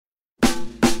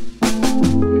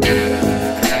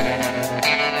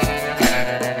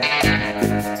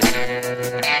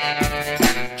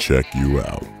check you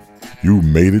out. You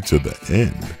made it to the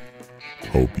end.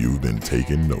 Hope you've been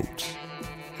taking notes.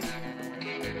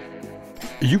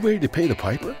 Are you ready to pay the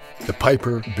piper? The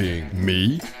piper being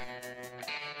me?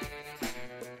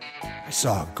 I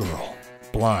saw a girl,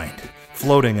 blind,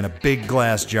 floating in a big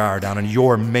glass jar down in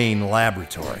your main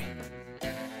laboratory.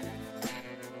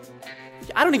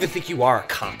 I don't even think you are a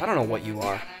cop. I don't know what you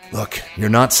are. Look, you're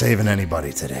not saving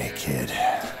anybody today, kid.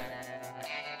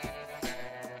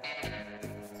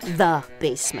 The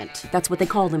basement. That's what they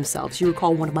call themselves. You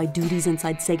recall one of my duties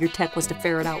inside Sager Tech was to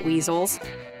ferret out weasels?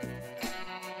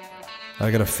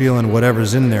 I got a feeling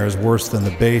whatever's in there is worse than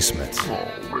the basement. Oh,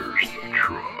 where's the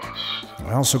trust?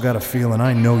 I also got a feeling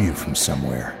I know you from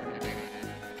somewhere.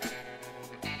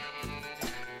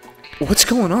 What's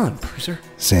going on, Bruiser?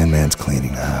 Sandman's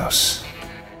cleaning the house.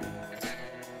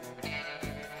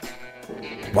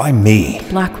 Why me?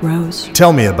 Black Rose.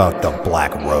 Tell me about the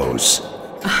Black Rose.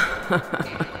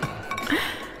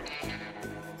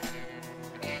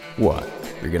 What?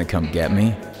 You're gonna come get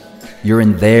me? You're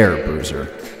in there,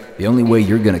 Bruiser. The only way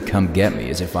you're gonna come get me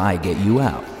is if I get you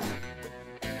out.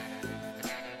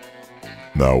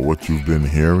 Now what you've been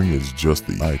hearing is just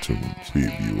the iTunes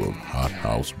preview of Hot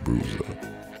House Bruiser.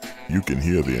 You can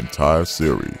hear the entire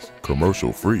series,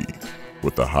 commercial-free,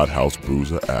 with the Hot House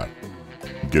Bruiser app.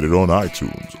 Get it on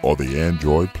iTunes or the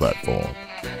Android platform.